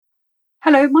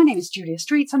Hello, my name is Julia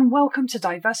Streets and welcome to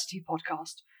Diversity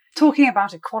Podcast, talking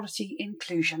about equality,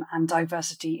 inclusion and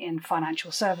diversity in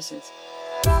financial services.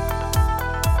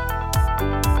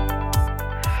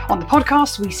 On the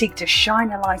podcast, we seek to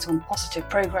shine a light on positive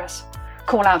progress,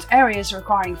 call out areas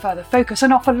requiring further focus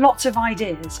and offer lots of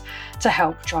ideas to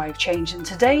help drive change. And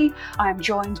today I am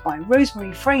joined by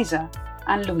Rosemary Fraser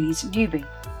and Louise Newby.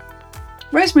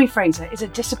 Rosemary Fraser is a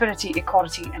disability,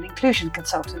 equality and inclusion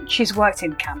consultant. She's worked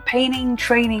in campaigning,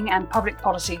 training and public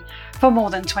policy for more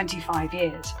than 25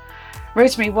 years.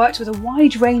 Rosemary worked with a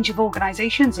wide range of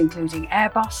organisations including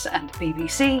Airbus and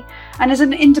BBC, and as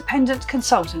an independent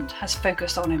consultant has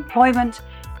focused on employment,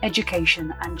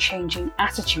 education and changing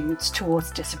attitudes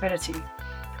towards disability.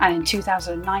 And in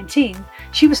 2019,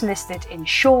 she was listed in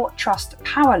Shaw Trust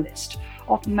Power List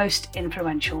of most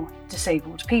influential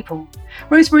disabled people.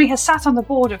 Rosemary has sat on the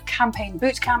board of Campaign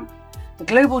Bootcamp, the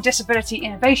Global Disability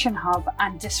Innovation Hub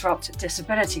and Disrupt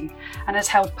Disability, and has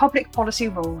held public policy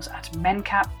roles at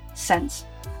MenCap, Sense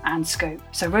and Scope.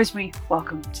 So Rosemary,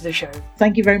 welcome to the show.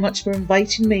 Thank you very much for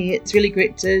inviting me. It's really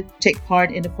great to take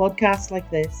part in a podcast like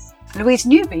this. Louise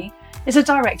Newby is a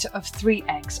director of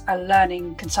 3X, a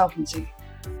learning consultancy.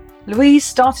 Louise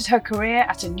started her career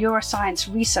at a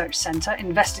neuroscience research centre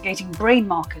investigating brain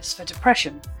markers for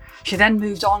depression. She then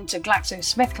moved on to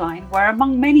GlaxoSmithKline, where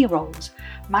among many roles,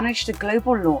 managed the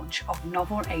global launch of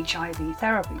novel HIV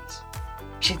therapies.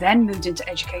 She then moved into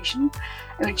education,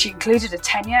 which included a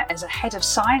tenure as a head of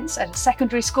science at a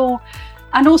secondary school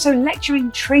and also lecturing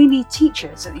trainee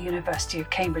teachers at the University of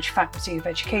Cambridge Faculty of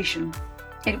Education.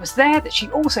 It was there that she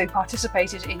also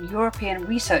participated in European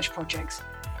research projects,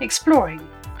 exploring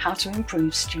how to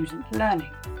improve student learning.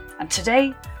 And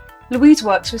today, Louise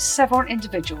works with several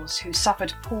individuals who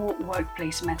suffered poor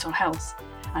workplace mental health,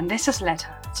 and this has led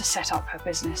her to set up her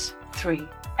business,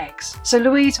 3X. So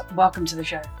Louise, welcome to the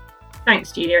show.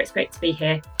 Thanks, Julia. It's great to be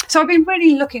here. So I've been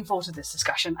really looking forward to this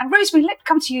discussion. And Rosemary, let's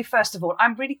come to you first of all.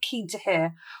 I'm really keen to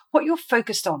hear what you're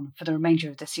focused on for the remainder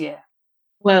of this year.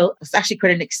 Well, it's actually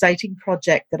quite an exciting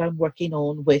project that I'm working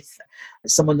on with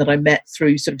someone that I met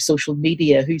through sort of social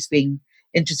media who's been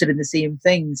interested in the same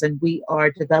things. And we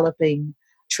are developing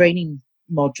training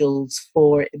modules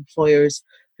for employers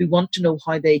who want to know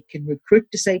how they can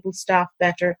recruit disabled staff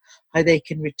better, how they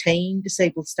can retain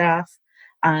disabled staff,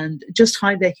 and just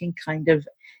how they can kind of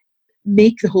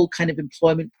make the whole kind of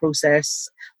employment process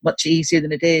much easier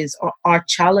than it is. Our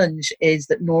challenge is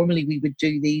that normally we would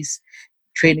do these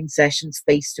training sessions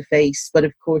face to face, but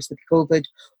of course with COVID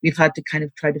we've had to kind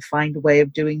of try to find a way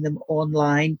of doing them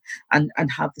online and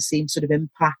have the same sort of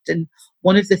impact. And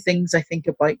one of the things I think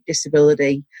about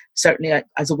disability, certainly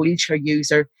as a wheelchair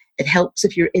user, it helps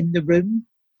if you're in the room.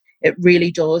 It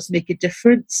really does make a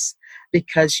difference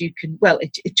because you can,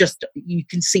 you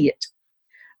can see it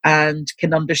and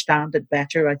can understand it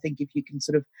better. I think if you can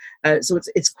sort of, so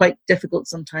it's quite difficult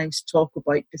sometimes to talk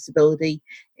about disability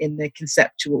in a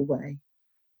conceptual way.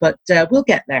 But we'll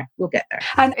get there.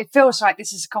 And it feels like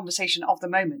this is a conversation of the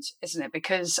moment, isn't it?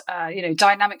 Because,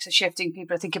 dynamics are shifting.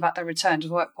 People are thinking about their return to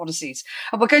work policies.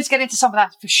 And we're going to get into some of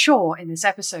that for sure in this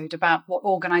episode about what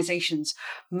organisations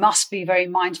must be very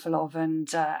mindful of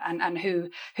and who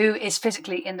is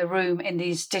physically in the room in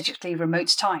these digitally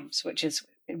remote times, which is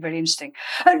really interesting.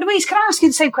 Louise, can I ask you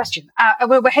the same question?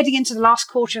 We're heading into the last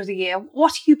quarter of the year.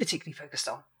 What are you particularly focused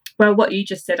on? Well, what you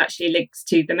just said actually links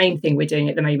to the main thing we're doing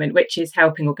at the moment, which is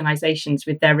helping organisations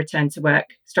with their return to work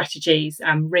strategies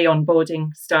and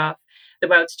re-onboarding staff. The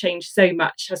world's changed so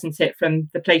much, hasn't it, from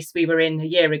the place we were in a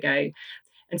year ago.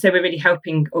 And so we're really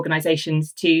helping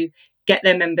organisations to get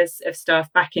their members of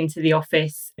staff back into the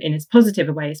office in as positive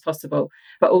a way as possible,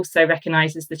 but also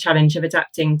recognises the challenge of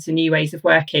adapting to new ways of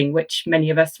working, which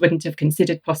many of us wouldn't have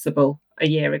considered possible a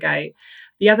year ago.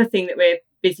 The other thing that we're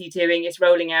busy doing is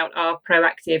rolling out our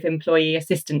Proactive Employee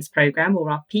Assistance Programme,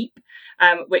 or our PEAP,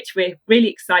 which we're really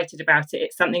excited about.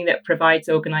 It's something that provides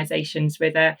organisations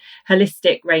with a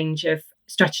holistic range of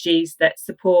strategies that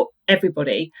support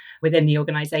everybody within the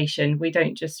organisation. We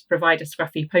don't just provide a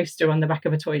scruffy poster on the back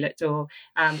of a toilet door.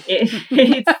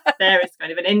 It's there as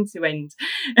kind of an end-to-end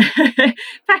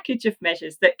package of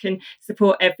measures that can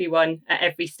support everyone at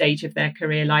every stage of their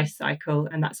career life cycle.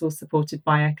 And that's all supported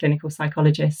by a clinical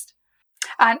psychologist.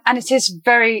 And it is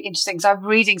very interesting because I'm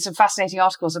reading some fascinating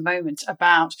articles at the moment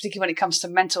about, particularly when it comes to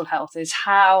mental health, is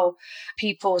how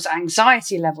people's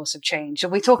anxiety levels have changed.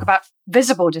 And we talk about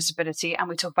visible disability and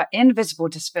we talk about invisible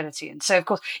disability. And so, of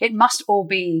course, it must all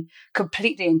be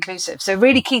completely inclusive. So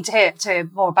really keen to hear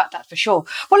more about that for sure.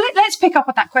 Well, let's pick up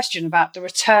on that question about the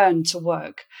return to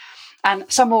work. And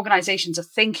some organisations are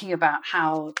thinking about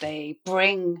how they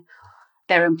bring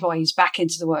their employees back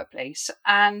into the workplace.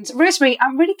 And Rosemary,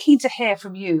 I'm really keen to hear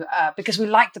from you because we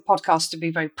like the podcast to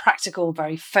be very practical,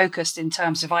 very focused in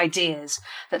terms of ideas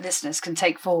that listeners can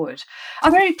take forward.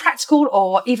 Are there any practical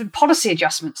or even policy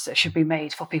adjustments that should be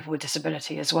made for people with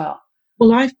disability as well?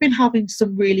 Well, I've been having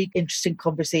some really interesting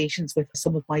conversations with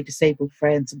some of my disabled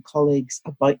friends and colleagues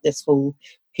about this whole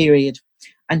period.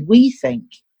 And we think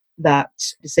that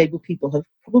disabled people have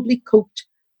probably coped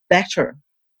better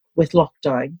with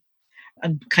lockdown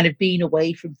and kind of being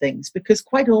away from things, because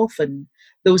quite often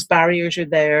those barriers are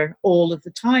there all of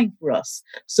the time for us.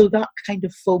 So that kind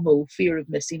of FOMO, fear of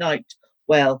missing out,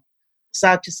 well,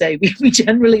 sad to say, we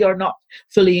generally are not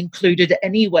fully included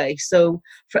anyway. So,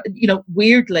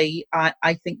 weirdly,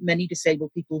 I think many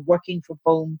disabled people working from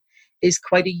home is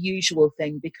quite a usual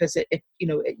thing, because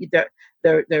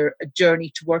their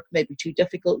journey to work may be too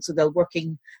difficult, so they're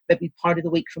working maybe part of the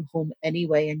week from home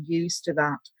anyway and used to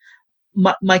that.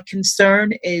 My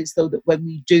concern is, though, that when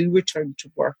we do return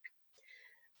to work,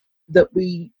 that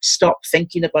we stop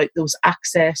thinking about those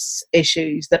access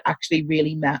issues that actually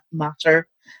really matter,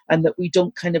 and that we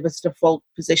don't kind of as a default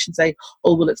position say,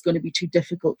 oh, well, it's going to be too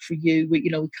difficult for you. We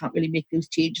can't really make those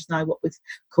changes now, what with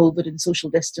COVID and social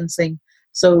distancing.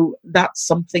 So that's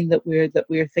something that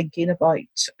we're thinking about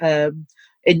in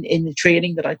the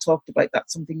training that I talked about.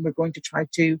 That's something we're going to try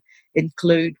to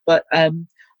include. But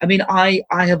I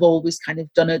have always kind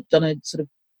of done a sort of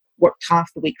worked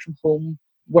half the week from home,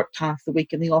 worked half the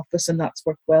week in the office, and that's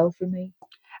worked well for me.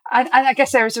 And I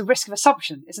guess there is a risk of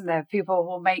assumption, isn't there? People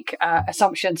will make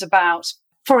assumptions about,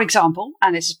 for example,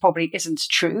 and this probably isn't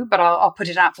true, but I'll put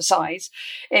it out for size,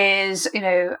 is,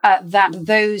 that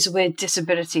those with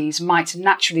disabilities might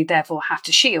naturally therefore have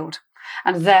to shield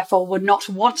and therefore would not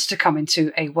want to come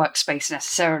into a workspace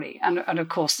necessarily. And of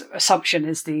course, assumption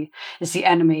is the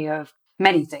enemy of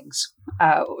many things.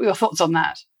 Your thoughts on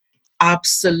that?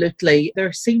 Absolutely.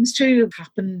 There seems to have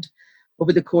happened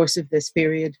over the course of this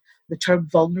period, the term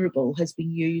vulnerable has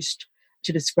been used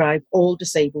to describe all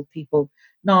disabled people.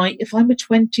 Now, if I'm a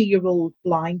 20-year-old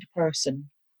blind person,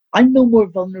 I'm no more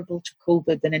vulnerable to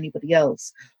COVID than anybody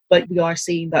else, but we are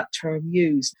seeing that term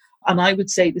used. And I would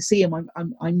say the same,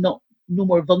 I'm not no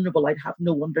more vulnerable. I'd have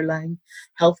no underlying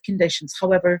health conditions.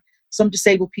 However, some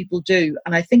disabled people do.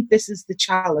 And I think this is the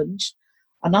challenge.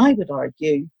 And I would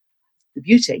argue the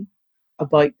beauty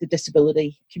about the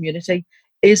disability community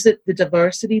is that the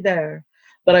diversity there.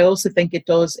 But I also think it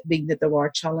does mean that there are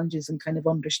challenges in kind of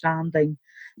understanding.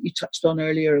 You touched on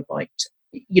earlier about,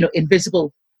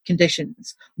 invisible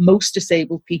conditions. Most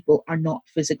disabled people are not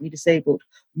physically disabled.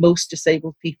 Most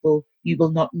disabled people, you will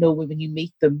not know when you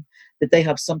meet them that they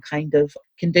have some kind of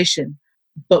condition.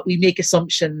 But we make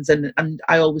assumptions, and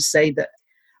I always say that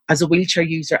as a wheelchair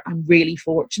user, I'm really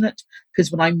fortunate,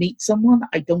 because when I meet someone,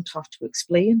 I don't have to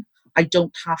explain. I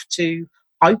don't have to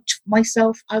out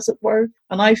myself, as it were.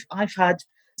 And I've had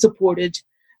supported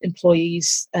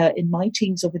employees in my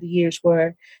teams over the years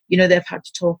where, they've had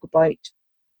to talk about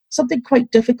something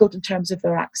quite difficult in terms of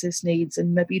their access needs,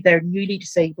 and maybe they're newly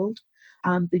disabled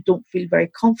and they don't feel very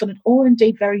confident or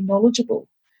indeed very knowledgeable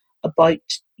about,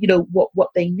 what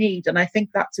they need. And I think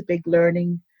that's a big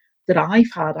learning that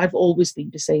I've had. I've always been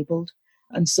disabled,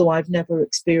 and so I've never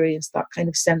experienced that kind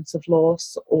of sense of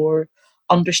loss or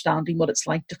understanding what it's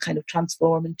like to kind of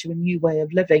transform into a new way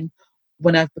of living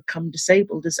when I've become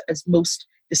disabled, as most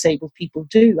disabled people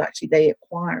do. Actually, they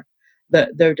acquire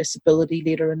their disability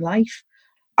later in life.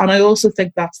 And I also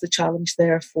think that's the challenge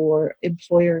there for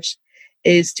employers,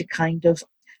 is to kind of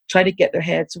try to get their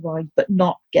heads around, but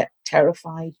not get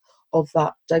terrified of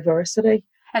that diversity.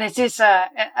 And it is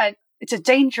it's a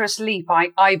dangerous leap,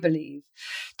 I believe,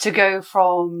 to go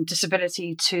from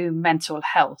disability to mental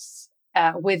health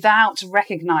without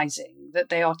recognising that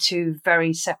they are two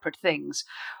very separate things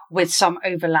with some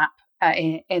overlap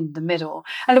in the middle.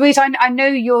 And Louise, I know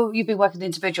you've been working with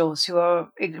individuals who are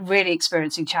really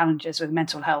experiencing challenges with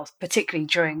mental health, particularly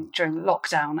during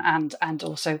lockdown and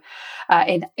also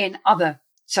in other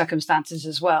circumstances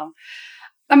as well.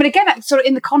 I mean, again, sort of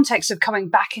in the context of coming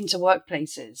back into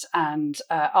workplaces and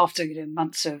after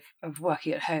months of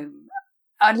working at home,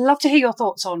 I'd love to hear your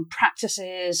thoughts on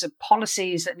practices and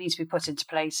policies that need to be put into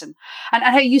place, and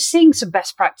how you're seeing some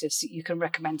best practice that you can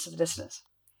recommend to the listeners.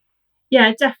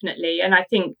 Yeah, definitely. And I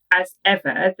think, as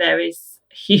ever, there is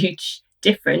a huge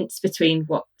difference between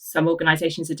what some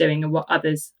organisations are doing and what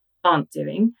others aren't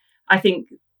doing. I think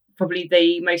probably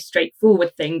the most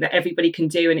straightforward thing that everybody can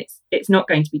do, and it's not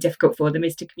going to be difficult for them,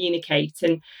 is to communicate.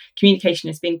 And communication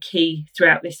has been key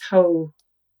throughout this whole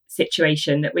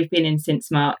situation that we've been in since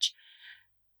March.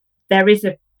 There is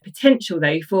a potential,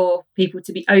 though, for people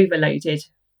to be overloaded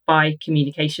by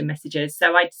communication messages. So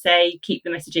I'd say keep the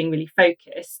messaging really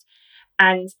focused.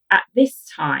 And at this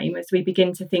time, as we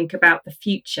begin to think about the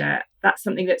future, that's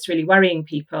something that's really worrying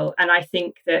people. And I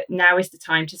think that now is the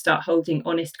time to start holding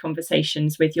honest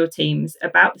conversations with your teams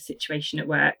about the situation at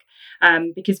work,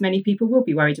 because many people will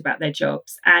be worried about their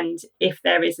jobs. And if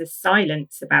there is a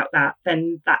silence about that,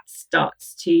 then that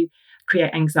starts to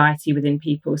create anxiety within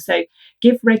people. So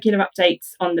give regular updates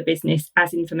on the business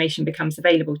as information becomes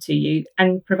available to you,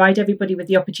 and provide everybody with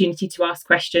the opportunity to ask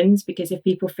questions, because if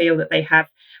people feel that they have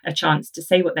a chance to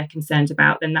say what they're concerned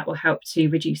about, then that will help to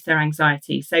reduce their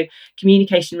anxiety. So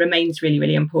communication remains really,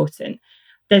 really important.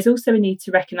 There's also a need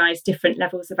to recognise different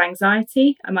levels of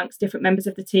anxiety amongst different members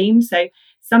of the team. So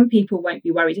some people won't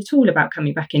be worried at all about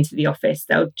coming back into the office.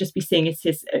 They'll just be seeing it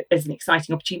as an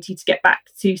exciting opportunity to get back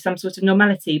to some sort of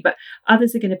normality. But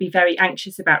others are going to be very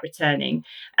anxious about returning.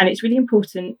 And it's really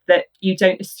important that you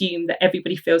don't assume that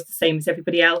everybody feels the same as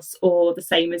everybody else or the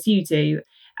same as you do.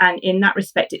 And in that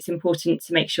respect, it's important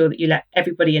to make sure that you let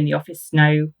everybody in the office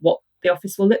know what the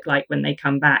office will look like when they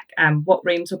come back, what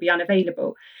rooms will be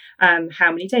unavailable,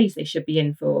 how many days they should be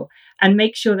in for, and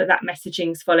make sure that that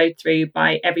messaging is followed through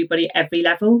by everybody at every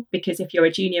level. Because if you're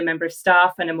a junior member of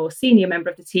staff and a more senior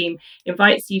member of the team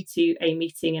invites you to a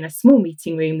meeting in a small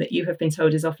meeting room that you have been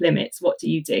told is off limits, what do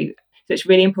you do? So it's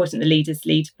really important the leaders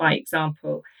lead by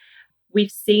example. We've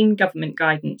seen government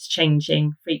guidance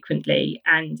changing frequently,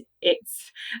 and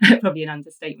it's probably an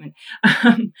understatement.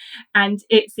 And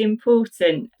it's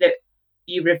important that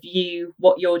you review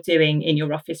what you're doing in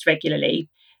your office regularly.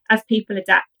 As people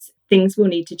adapt, things will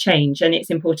need to change, and it's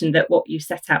important that what you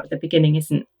set out at the beginning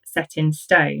isn't set in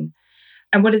stone.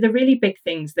 And one of the really big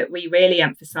things that we really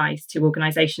emphasise to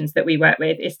organisations that we work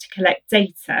with is to collect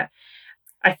data.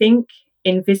 I think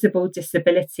invisible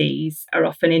disabilities are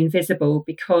often invisible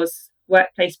because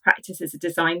workplace practices are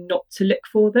designed not to look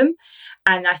for them.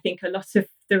 And I think a lot of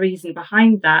the reason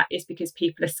behind that is because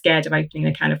people are scared of opening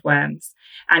a can of worms.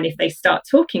 And if they start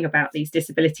talking about these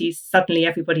disabilities, suddenly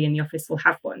everybody in the office will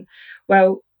have one.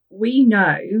 Well, we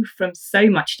know from so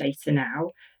much data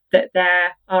now that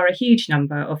there are a huge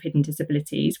number of hidden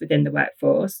disabilities within the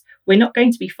workforce. We're not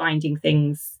going to be finding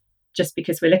things just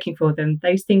because we're looking for them.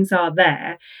 Those things are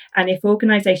there. And if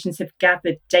organisations have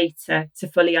gathered data to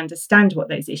fully understand what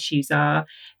those issues are,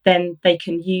 then they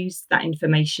can use that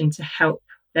information to help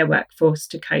their workforce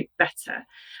to cope better.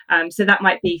 So that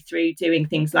might be through doing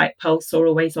things like pulse or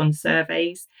always on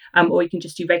surveys, or you can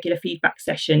just do regular feedback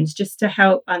sessions just to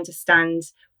help understand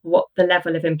what the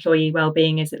level of employee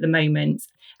wellbeing is at the moment,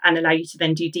 and allow you to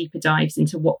then do deeper dives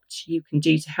into what you can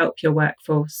do to help your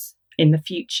workforce in the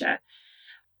future.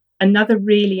 Another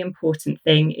really important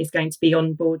thing is going to be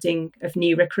onboarding of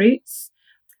new recruits.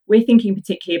 We're thinking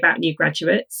particularly about new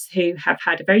graduates who have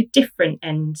had a very different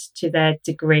end to their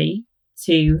degree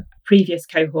to previous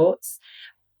cohorts,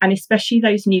 and especially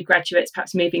those new graduates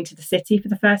perhaps moving to the city for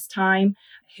the first time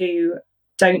who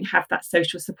don't have that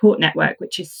social support network,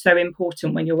 which is so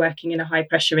important when you're working in a high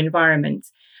pressure environment.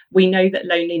 We know that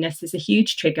loneliness is a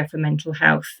huge trigger for mental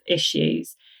health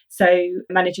issues. So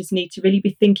managers need to really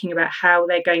be thinking about how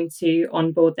they're going to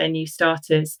onboard their new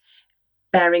starters,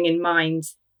 bearing in mind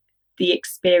the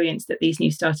experience that these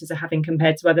new starters are having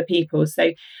compared to other people.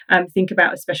 So think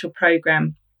about a special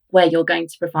programme where you're going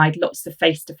to provide lots of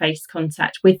face-to-face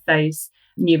contact with those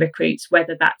new recruits,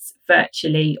 whether that's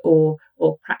virtually or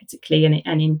practically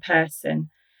and in person.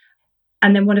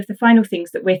 And then one of the final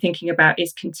things that we're thinking about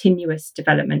is continuous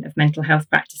development of mental health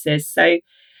practices. So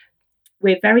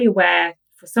we're very aware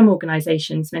for some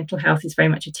organisations, mental health is very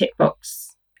much a tick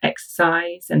box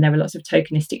exercise, and there are lots of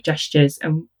tokenistic gestures.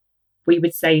 And we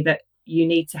would say that you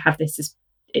need to have this as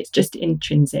it's just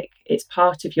intrinsic. It's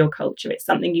part of your culture. It's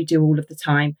something you do all of the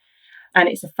time. And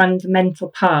it's a fundamental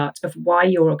part of why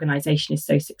your organisation is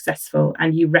so successful.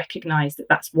 And you recognise that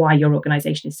that's why your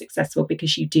organisation is successful,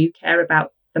 because you do care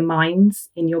about the minds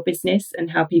in your business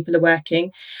and how people are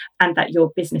working, and that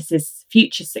your business's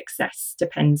future success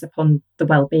depends upon the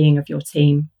well-being of your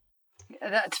team.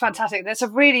 That's fantastic. There's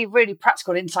some really, really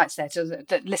practical insights there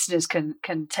that listeners can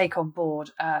take on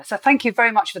board. So thank you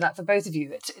very much for that, for both of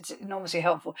you. It's enormously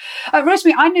helpful.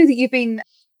 Rosemary, I know that you've been,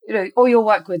 all your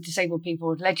work with disabled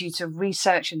people led you to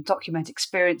research and document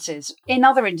experiences in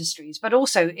other industries, but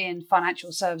also in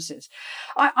financial services.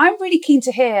 I'm really keen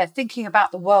to hear, thinking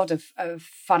about the world of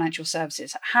financial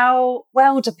services, how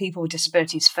well do people with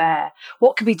disabilities fare?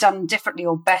 What can be done differently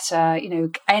or better?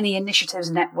 Any initiatives,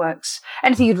 networks,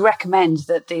 anything you'd recommend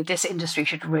that this industry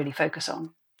should really focus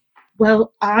on?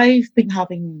 Well, I've been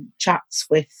having chats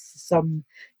with some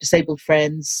disabled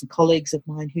friends and colleagues of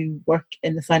mine who work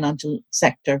in the financial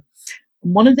sector.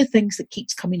 And one of the things that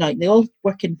keeps coming out, and they all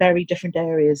work in very different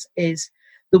areas, is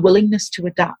the willingness to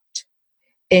adapt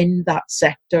in that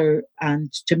sector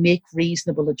and to make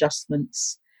reasonable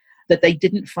adjustments that they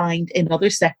didn't find in other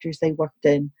sectors they worked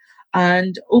in.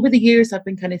 And over the years, I've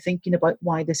been kind of thinking about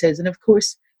why this is. And of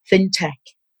course, fintech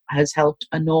has helped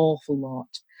an awful lot.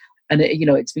 And,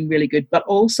 it's been really good. But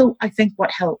also, I think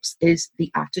what helps is the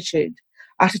attitude.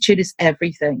 Attitude is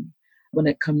everything when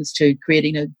it comes to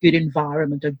creating a good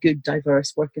environment, a good,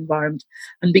 diverse work environment.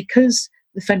 And because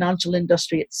the financial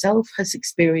industry itself has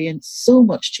experienced so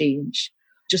much change,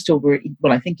 just over,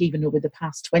 I think even over the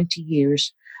past 20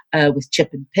 years, with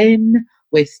chip and pin,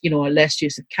 with, our less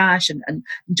use of cash and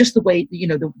just the way,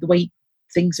 the way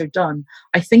things are done,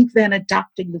 I think then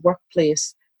adapting the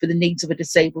workplace for the needs of a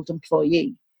disabled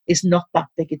employee is not that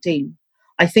big a deal.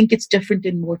 I think it's different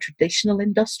in more traditional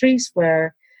industries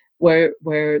where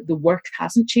the work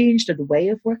hasn't changed or the way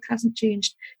of work hasn't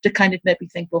changed, to kind of maybe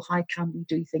think, well, how can we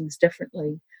do things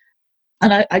differently?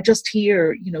 And I just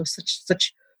hear,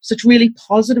 such really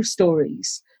positive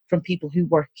stories from people who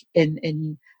work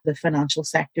in the financial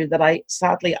sector that I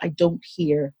don't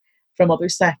hear from other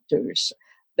sectors.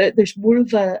 There's more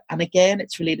of and again,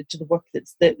 it's related to the work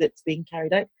that's being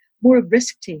carried out, more of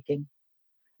risk taking.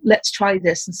 Let's try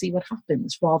this and see what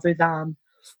happens, rather than,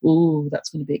 oh, that's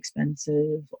going to be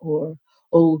expensive, or,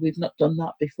 oh, we've not done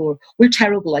that before. We're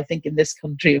terrible, I think, in this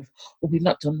country of, oh, we've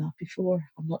not done that before,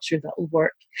 I'm not sure that will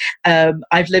work.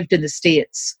 I've lived in the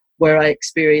States where I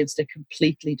experienced a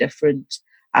completely different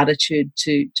attitude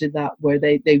to that, where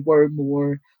they were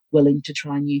more willing to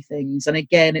try new things. And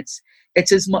again, it's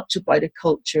as much about a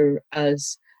culture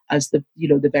as the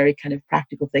the very kind of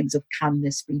practical things of, can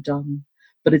this be done?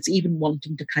 But it's even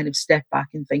wanting to kind of step back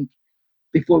and think,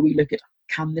 before we look at,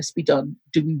 can this be done?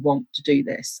 Do we want to do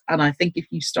this? And I think if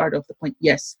you start off the point,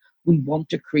 yes, we want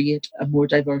to create a more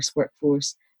diverse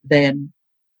workforce, then,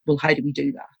 well, how do we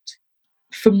do that?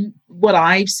 From what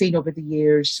I've seen over the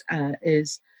years,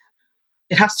 is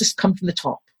it has to come from the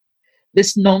top.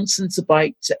 This nonsense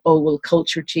about, oh, well,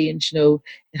 culture change,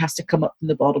 it has to come up from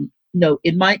the bottom. No,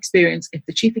 in my experience, if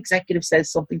the chief executive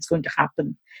says something's going to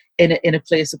happen in a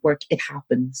place of work, it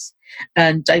happens.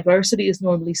 And diversity is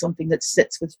normally something that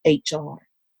sits with HR.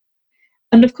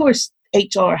 And of course,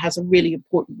 HR has a really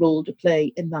important role to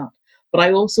play in that. But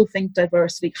I also think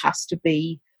diversity has to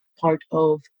be part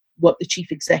of what the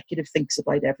chief executive thinks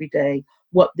about every day,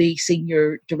 what the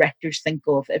senior directors think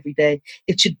of every day.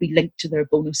 It should be linked to their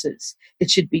bonuses.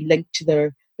 It should be linked to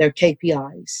their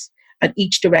KPIs. And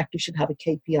each director should have a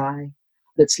KPI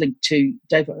that's linked to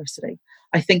diversity.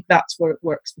 I think that's where it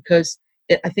works, because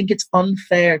I think it's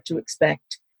unfair to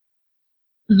expect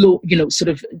employees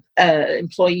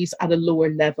at a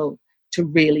lower level to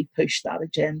really push that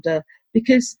agenda.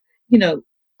 Because,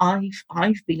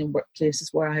 I've been in workplaces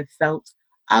where I have felt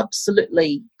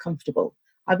absolutely comfortable.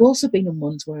 I've also been in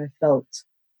ones where I felt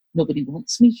nobody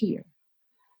wants me here.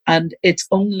 And it's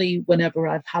only whenever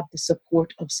I've had the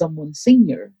support of someone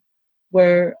senior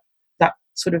where that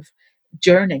sort of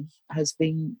journey has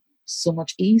been so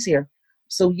much easier.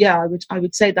 So yeah, I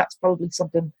would say that's probably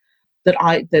something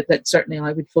that certainly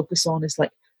I would focus on, is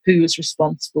like, who is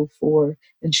responsible for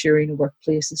ensuring a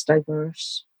workplace is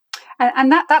diverse.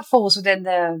 And that falls within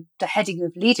the heading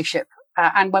of leadership.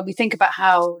 And when we think about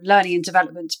how learning and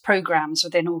development programs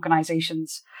within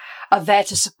organisations are there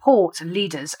to support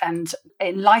leaders and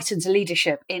enlighten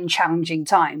leadership in challenging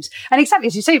times. And exactly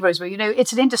as you say, Rosemary,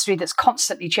 it's an industry that's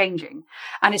constantly changing.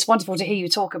 And it's wonderful to hear you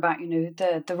talk about,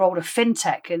 the role of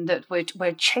fintech, and that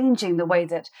we're changing the way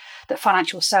that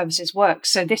financial services work.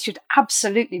 So this should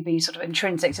absolutely be sort of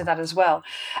intrinsic to that as well.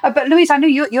 But Louise, I know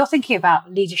you're thinking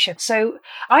about leadership. So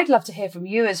I'd love to hear from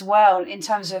you as well, in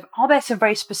terms of, are there some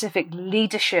very specific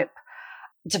leadership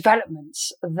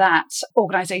developments that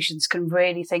organisations can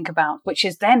really think about, which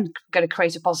is then going to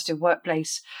create a positive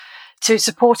workplace to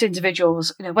support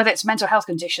individuals, whether it's mental health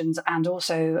conditions and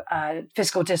also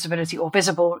physical disability, or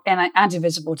visible and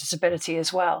invisible disability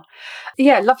as well.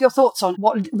 Yeah, love your thoughts on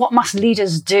what must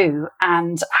leaders do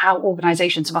and how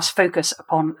organisations must focus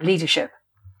upon leadership.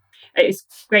 It's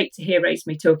great to hear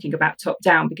Rosemary talking about top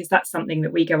down, because that's something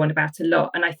that we go on about a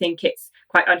lot. And I think it's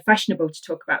quite unfashionable to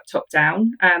talk about top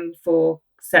down for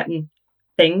certain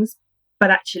things.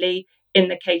 But actually, in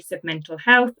the case of mental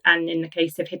health and in the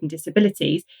case of hidden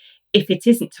disabilities, if it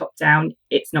isn't top down,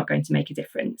 it's not going to make a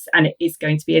difference. And it is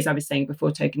going to be, as I was saying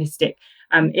before, tokenistic.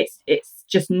 It's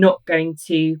just not going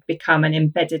to become an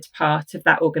embedded part of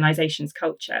that organisation's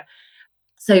culture.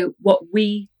 So what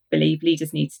we believe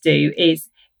leaders need to do is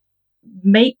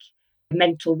make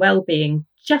mental well-being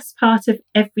just part of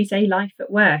everyday life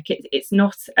at work. It's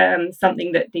not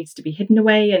something that needs to be hidden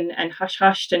away and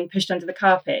hush-hushed and pushed under the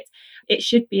carpet. It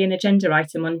should be an agenda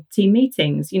item on team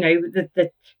meetings. You know,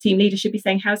 the team leader should be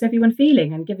saying, how's everyone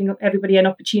feeling? And giving everybody an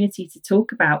opportunity to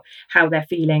talk about how they're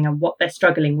feeling and what they're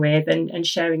struggling with, and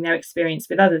sharing their experience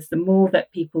with others. The more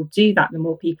that people do that, the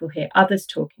more people hear others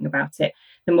talking about it,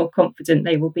 the more confident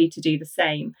they will be to do the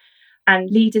same.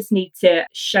 And leaders need to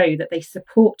show that they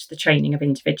support the training of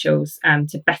individuals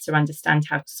to better understand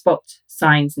how to spot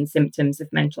signs and symptoms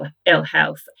of mental ill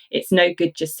health. It's no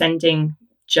good just sending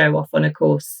Joe off on a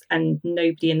course and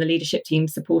nobody in the leadership team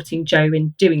supporting Joe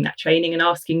in doing that training and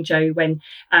asking Joe when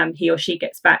he or she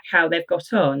gets back how they've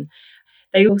got on.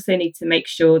 They also need to make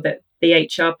sure that the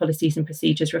HR policies and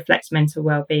procedures reflect mental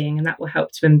wellbeing, and that will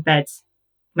help to embed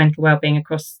mental wellbeing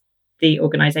across the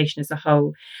organisation as a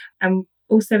whole. And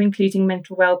also including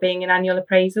mental wellbeing in annual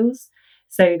appraisals,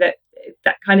 so that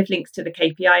kind of links to the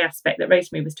KPI aspect that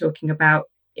Rosemary was talking about.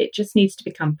 It just needs to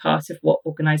become part of what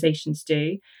organisations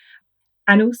do,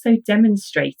 and also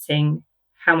demonstrating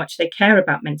how much they care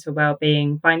about mental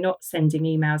wellbeing by not sending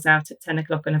emails out at 10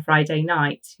 o'clock on a Friday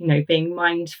night, you know, being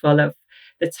mindful of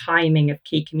the timing of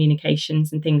key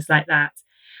communications and things like that.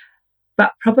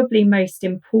 But probably most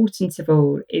important of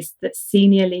all is that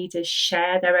senior leaders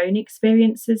share their own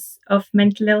experiences of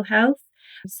mental ill health.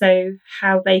 So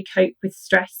how they cope with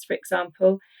stress, for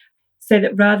example, so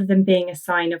that rather than being a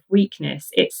sign of weakness,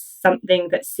 it's something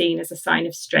that's seen as a sign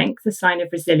of strength, a sign of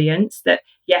resilience, that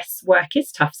yes, work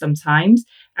is tough sometimes,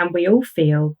 and we all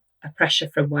feel a pressure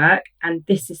from work, and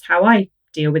this is how I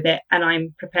deal with it, and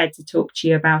I'm prepared to talk to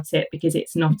you about it because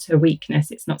it's not a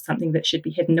weakness, it's not something that should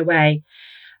be hidden away.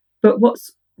 But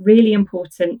what's really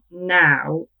important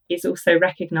now is also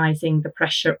recognising the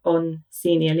pressure on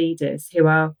senior leaders who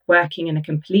are working in a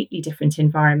completely different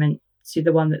environment to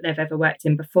the one that they've ever worked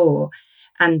in before,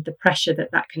 and the pressure that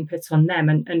that can put on them.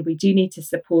 And we do need to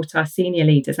support our senior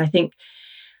leaders. I think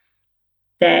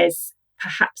there's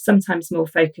perhaps sometimes more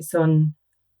focus on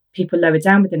people lower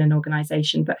down within an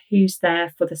organisation, but who's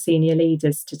there for the senior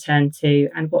leaders to turn to,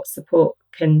 and what support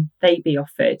can they be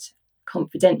offered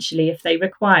confidentially if they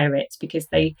require it, because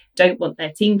they don't want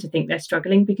their team to think they're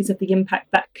struggling because of the impact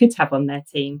that could have on their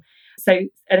team. So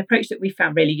an approach that we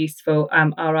found really useful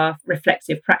are our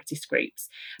reflective practice groups.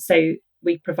 So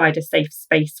we provide a safe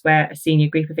space where a senior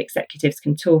group of executives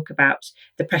can talk about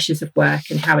the pressures of work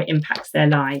and how it impacts their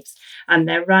lives. And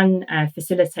they're run,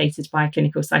 facilitated by a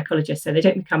clinical psychologist, so they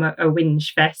don't become a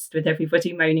whinge fest with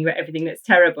everybody moaning about everything that's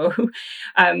terrible.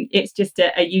 It's just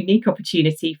a unique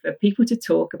opportunity for people to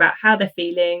talk about how they're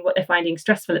feeling, what they're finding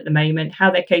stressful at the moment, how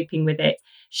they're coping with it,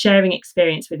 sharing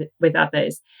experience with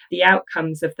others. The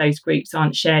outcomes of those groups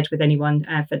aren't shared with anyone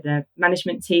for the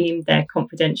management team. They're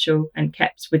confidential and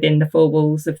kept within the four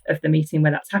walls of the meeting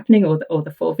where that's happening, or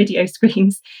the four video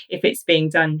screens if it's being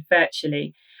done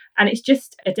virtually. And it's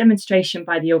just a demonstration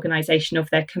by the organisation of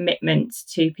their commitment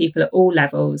to people at all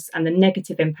levels and the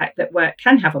negative impact that work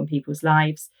can have on people's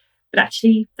lives. But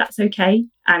actually, that's okay.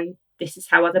 And this is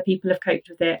how other people have coped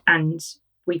with it. And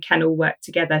we can all work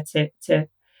together to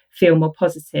feel more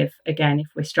positive again if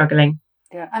we're struggling.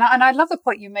 Yeah, and I love the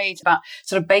point you made about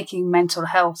sort of baking mental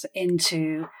health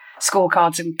into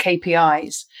scorecards and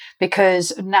KPIs,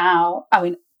 because now, I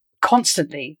mean,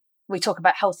 constantly we talk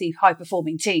about healthy,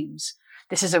 high-performing teams.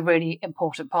 This is a really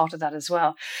important part of that as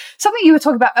well. Something you were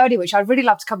talking about earlier, which I'd really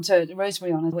love to come to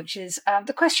Rosemary on, which is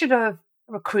the question of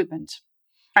recruitment.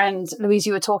 And Louise,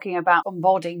 you were talking about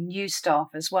onboarding new staff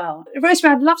as well.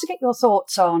 Rosemary, I'd love to get your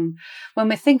thoughts on when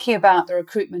we're thinking about the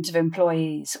recruitment of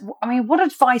employees. I mean, what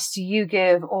advice do you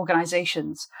give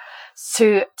organisations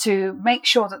to make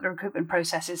sure that the recruitment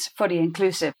process is fully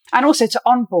inclusive, and also to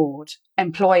onboard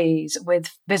employees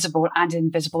with visible and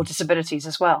invisible disabilities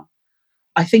as well?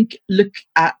 I think look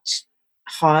at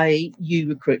how you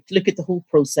recruit, look at the whole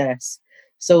process.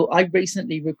 So I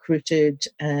recently recruited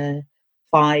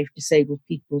 5 disabled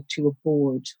people to a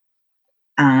board,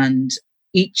 and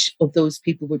each of those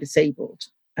people were disabled,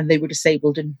 and they were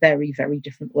disabled in very, very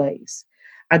different ways.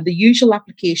 And the usual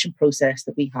application process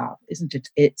that we have, isn't it?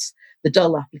 It's the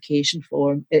dull application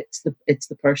form. It's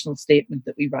the personal statement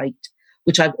that we write,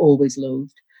 which I've always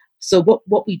loathed. So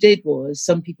what we did was,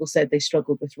 some people said they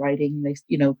struggled with writing.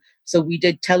 So we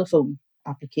did telephone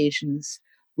applications.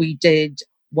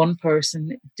 One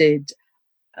person did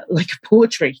like a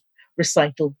poetry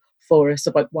recital for us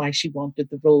about why she wanted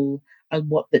the role and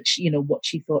what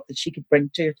she thought that she could bring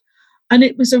to it. And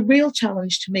it was a real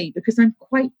challenge to me, because I'm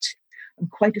quite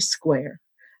a square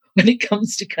when it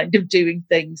comes to kind of doing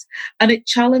things, and it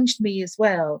challenged me as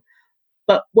well.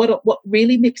 But what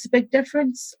really makes a big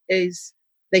difference is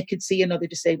they could see another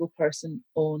disabled person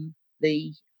on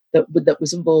that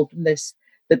was involved in this,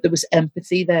 that there was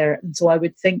empathy there. And so I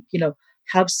would think,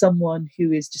 have someone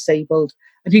who is disabled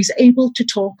and who's able to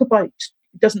talk about,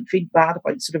 doesn't feel bad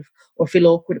about or feel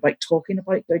awkward about talking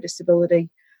about their disability.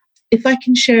 If I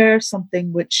can share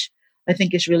something which I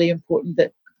think is really important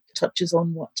that touches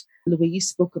on what Louise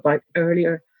spoke about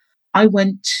earlier, I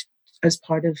went as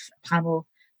part of a panel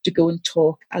to go and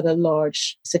talk at a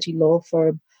large city law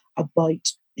firm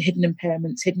about hidden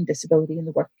impairments, hidden disability in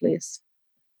the workplace.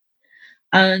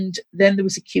 And then there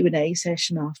was a Q&A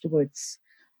session afterwards.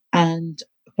 And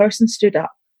a person stood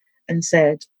up and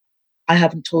said, I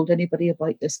haven't told anybody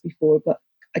about this before, but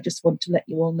I just want to let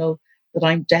you all know that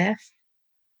I'm deaf.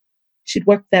 She'd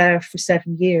worked there for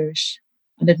 7 years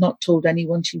and had not told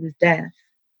anyone she was deaf.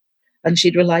 And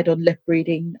she'd relied on lip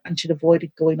reading, and she'd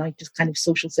avoided going out to kind of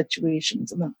social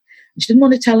situations and that. And she didn't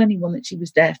want to tell anyone that she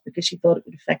was deaf because she thought it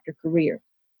would affect her career.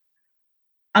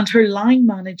 And her line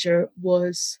manager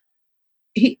was,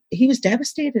 he was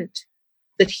devastated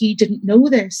that he didn't know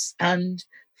this and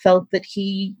felt that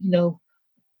he,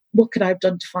 what could I have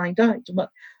done to find out?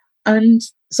 And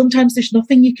sometimes there's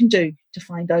nothing you can do to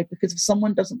find out, because if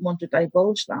someone doesn't want to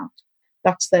divulge that,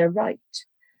 that's their right.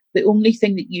 The only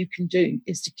thing that you can do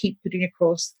is to keep putting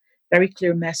across very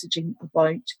clear messaging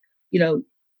about,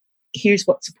 here's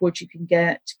what support you can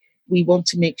get. We want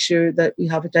to make sure that we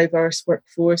have a diverse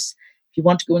workforce. If you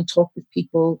want to go and talk with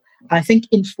people, I think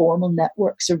informal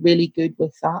networks are really good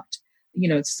with that.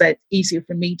 It's easier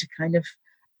for me to kind of,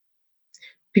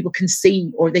 people can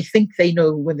see, or they think they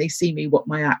know when they see me, what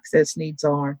my access needs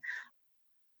are.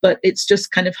 But it's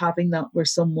just kind of having that where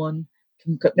someone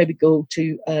can maybe go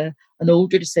to an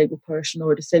older disabled person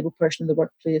or a disabled person in the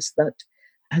workplace that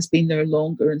has been there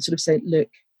longer and sort of say, look,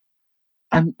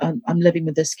 I'm living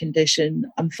with this condition.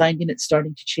 I'm finding it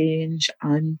starting to change.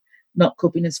 I'm not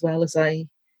coping as well as I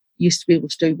used to be able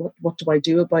to do. What do I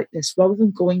do about this? Rather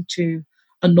than going to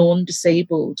a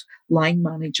non-disabled line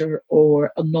manager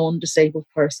or a non-disabled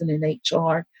person in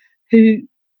HR who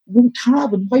won't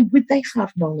have, and why would they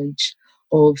have knowledge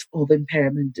of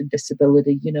impairment and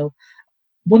disability?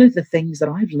 One of the things that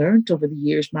I've learned over the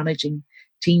years managing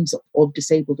teams of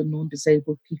disabled and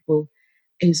non-disabled people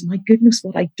is, my goodness,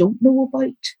 what I don't know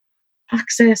about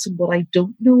access and what I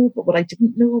don't know, but what I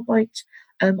didn't know about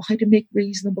how to make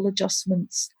reasonable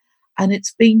adjustments. And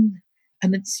it's been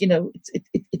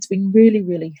really,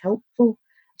 really helpful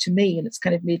to me. And it's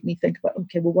kind of made me think about,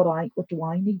 okay, well, what do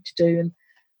I need to do? And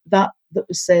that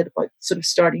was said about sort of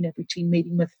starting every team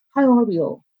meeting with, how are we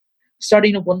all?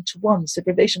 Starting a one-to-one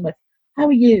supervision with, how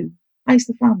are you? How's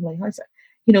the family? How's that?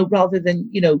 Rather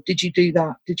than, did you do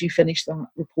that? Did you finish that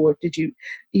report? Did you,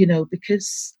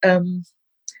 because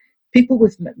people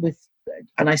with,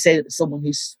 and I say that as someone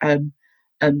who's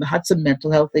had some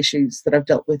mental health issues that I've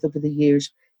dealt with over the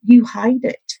years, you hide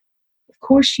it. Of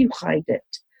course you hide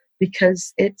it,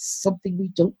 because it's something we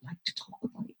don't like to talk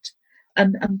about.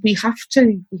 And we have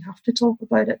to talk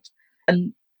about it.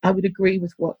 And I would agree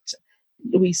with what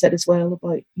Louise said as well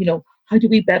about, how do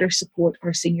we better support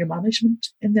our senior management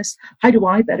in this? How do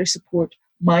I better support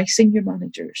my senior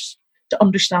managers to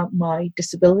understand my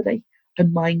disability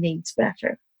and my needs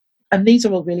better? And these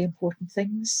are all really important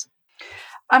things.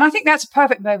 And I think that's a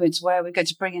perfect moment where we're going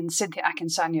to bring in Cynthia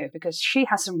Akinsanya, because she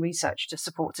has some research to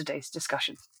support today's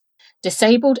discussion.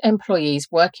 Disabled employees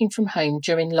working from home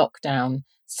during lockdown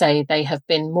say they have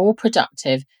been more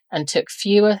productive and took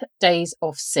fewer days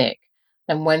off sick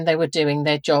than when they were doing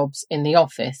their jobs in the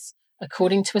office,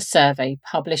 according to a survey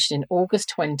published in August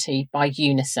 20 by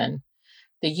Unison.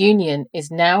 The union is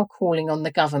now calling on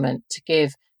the government to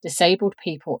give disabled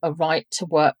people a right to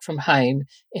work from home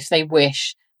if they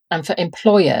wish, and for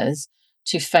employers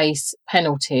to face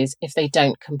penalties if they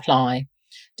don't comply.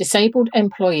 Disabled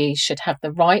employees should have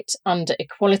the right under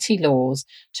equality laws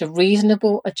to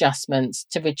reasonable adjustments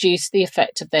to reduce the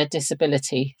effect of their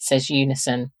disability, says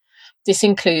Unison. This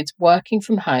includes working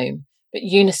from home, but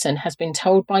Unison has been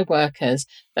told by workers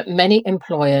that many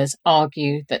employers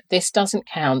argue that this doesn't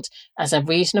count as a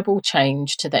reasonable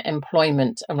change to their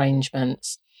employment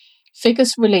arrangements.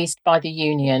 Figures released by the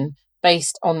union,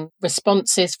 based on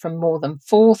responses from more than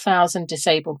 4,000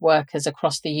 disabled workers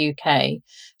across the UK,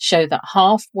 show that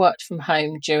half worked from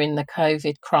home during the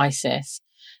COVID crisis.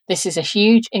 This is a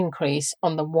huge increase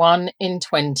on the 1 in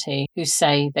 20 who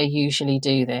say they usually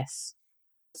do this.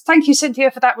 Thank you,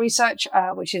 Cynthia, for that research,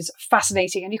 which is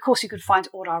fascinating. And of course, you can find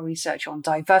all our research on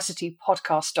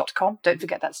diversitypodcast.com. Don't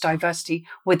forget that's diversity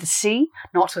with a C,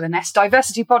 not with an S,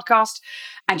 Diversity Podcast.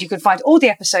 And you can find all the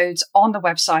episodes on the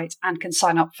website and can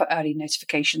sign up for early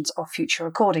notifications of future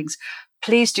recordings.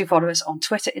 Please do follow us on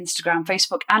Twitter, Instagram,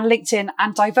 Facebook and LinkedIn.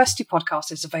 And Diversity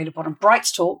Podcast is available on Bright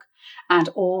Talk and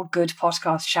all good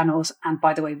podcast channels. And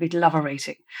by the way, we'd love a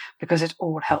rating because it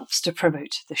all helps to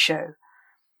promote the show.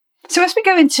 So as we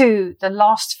go into the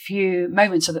last few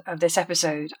moments of this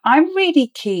episode, I'm really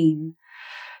keen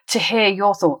to hear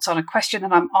your thoughts on a question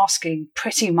that I'm asking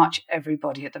pretty much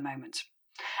everybody at the moment.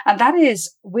 And that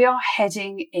is, we are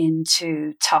heading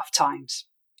into tough times.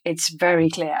 It's very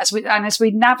clear. As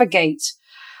we navigate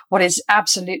what is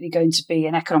absolutely going to be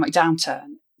an economic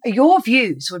downturn, your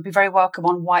views would be very welcome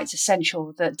on why it's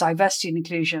essential that diversity and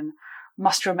inclusion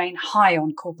must remain high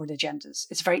on corporate agendas.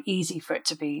 It's very easy for it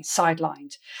to be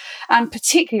sidelined, and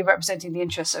particularly representing the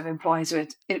interests of employees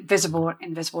with visible and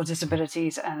invisible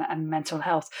disabilities and mental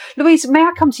health. Louise, may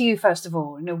I come to you first of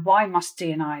all? Why must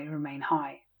D&I remain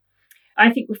high?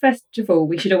 I think, well, first of all,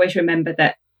 we should always remember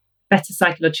that better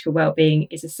psychological well-being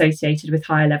is associated with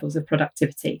higher levels of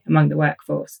productivity among the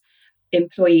workforce.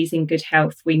 Employees in good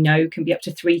health, we know, can be up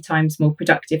to 3 times more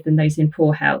productive than those in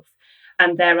poor health.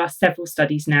 And there are several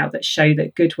studies now that show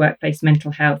that good workplace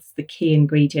mental health is the key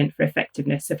ingredient for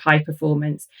effectiveness of high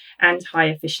performance and high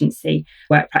efficiency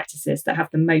work practices that have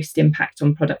the most impact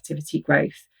on productivity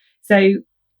growth. So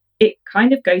it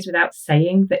kind of goes without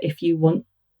saying that if you want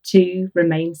to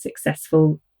remain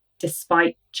successful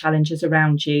despite challenges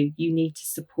around you, you need to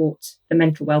support the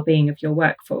mental well-being of your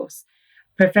workforce.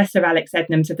 Professor Alex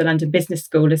Ednams of the London Business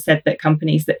School has said that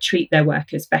companies that treat their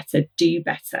workers better do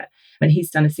better. And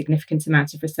he's done a significant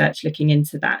amount of research looking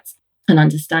into that and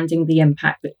understanding the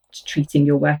impact that treating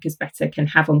your workers better can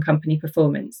have on company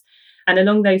performance. And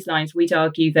along those lines, we'd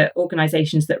argue that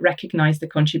organisations that recognise the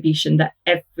contribution that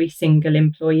every single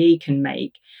employee can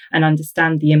make and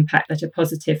understand the impact that a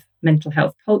positive mental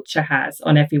health culture has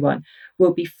on everyone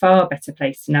will be far better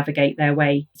placed to navigate their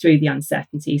way through the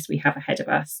uncertainties we have ahead of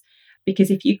us.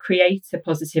 Because if you create a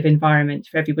positive environment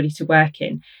for everybody to work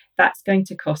in, that's going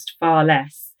to cost far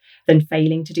less than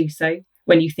failing to do so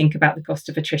when you think about the cost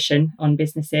of attrition on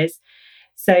businesses.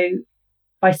 So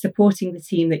by supporting the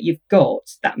team that you've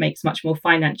got, that makes much more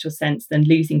financial sense than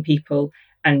losing people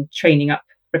and training up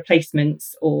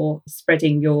replacements or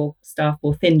spreading your staff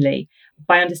more thinly.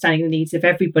 By understanding the needs of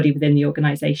everybody within the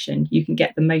organisation, you can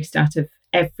get the most out of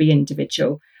every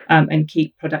individual and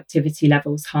keep productivity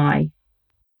levels high.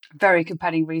 Very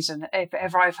compelling reason, if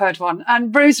ever I've heard one.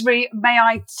 And Rosemary, may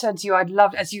I turn to you? I'd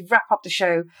love, as you wrap up the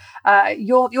show,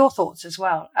 your thoughts as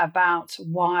well about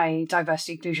why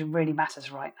diversity inclusion really matters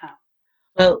right now.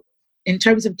 Well, in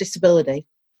terms of disability,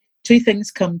 2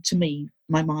 things come to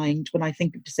my mind when I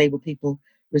think of disabled people: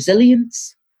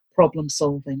 resilience, problem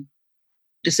solving.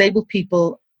 Disabled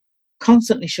people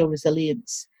constantly show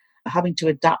resilience, having to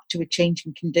adapt to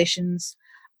changing conditions.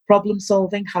 Problem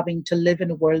solving, having to live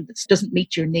in a world that doesn't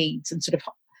meet your needs, and sort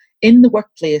of in the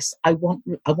workplace, I want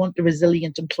a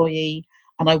resilient employee,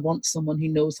 and I want someone who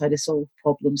knows how to solve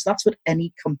problems. That's what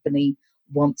any company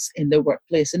wants in their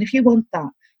workplace. And if you want that,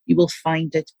 you will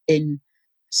find it in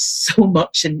so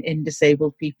much in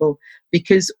disabled people,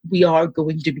 because we are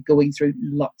going to be going through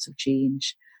lots of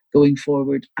change going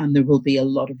forward, and there will be a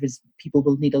lot of people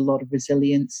will need a lot of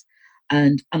resilience.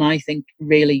 And I think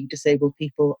really disabled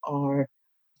people are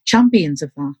champions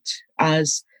of that,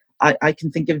 as I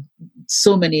can think of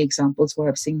so many examples where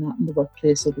I've seen that in the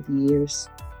workplace over the years.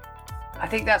 I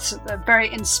think that's a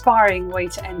very inspiring way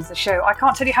to end the show. I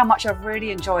can't tell you how much I've really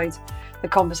enjoyed the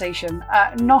conversation,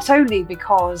 not only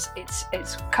because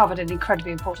it's covered an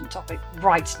incredibly important topic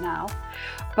right now,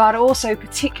 but also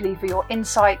particularly for your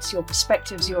insights, your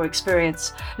perspectives, your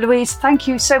experience. Louise, thank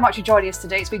you so much for joining us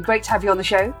today. It's been great to have you on the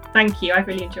show. Thank you. I've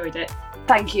really enjoyed it.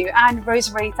 Thank you. And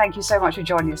Rosemary, thank you so much for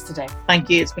joining us today. Thank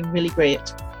you. It's been really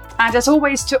great. And as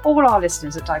always, to all our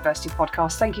listeners at Diversity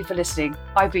Podcast, thank you for listening.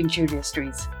 I've been Julia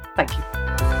Streets. Thank you.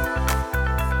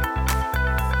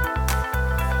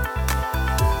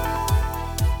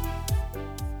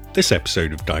 This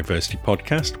episode of Diversity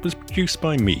Podcast was produced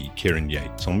by me, Kieran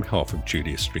Yates, on behalf of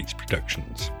Julia Streets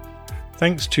Productions.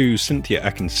 Thanks to Cynthia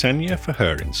Akinsanya for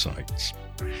her insights.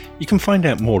 You can find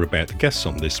out more about the guests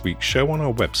on this week's show on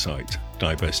our website,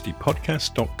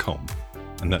 diversitypodcast.com,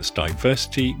 and that's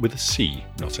diversity with a C,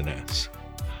 not an S.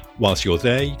 Whilst you're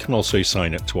there, you can also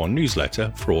sign up to our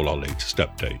newsletter for all our latest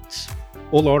updates.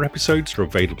 All our episodes are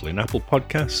available in Apple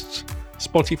Podcasts,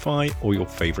 Spotify, or your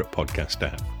favourite podcast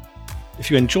app. If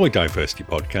you enjoy Diversity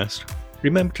Podcast,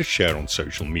 remember to share on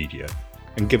social media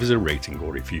and give us a rating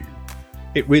or review.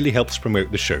 It really helps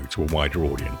promote the show to a wider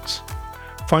audience.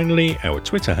 Finally, our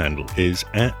Twitter handle is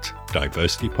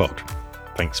 @DiversityPod.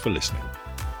 Thanks for listening.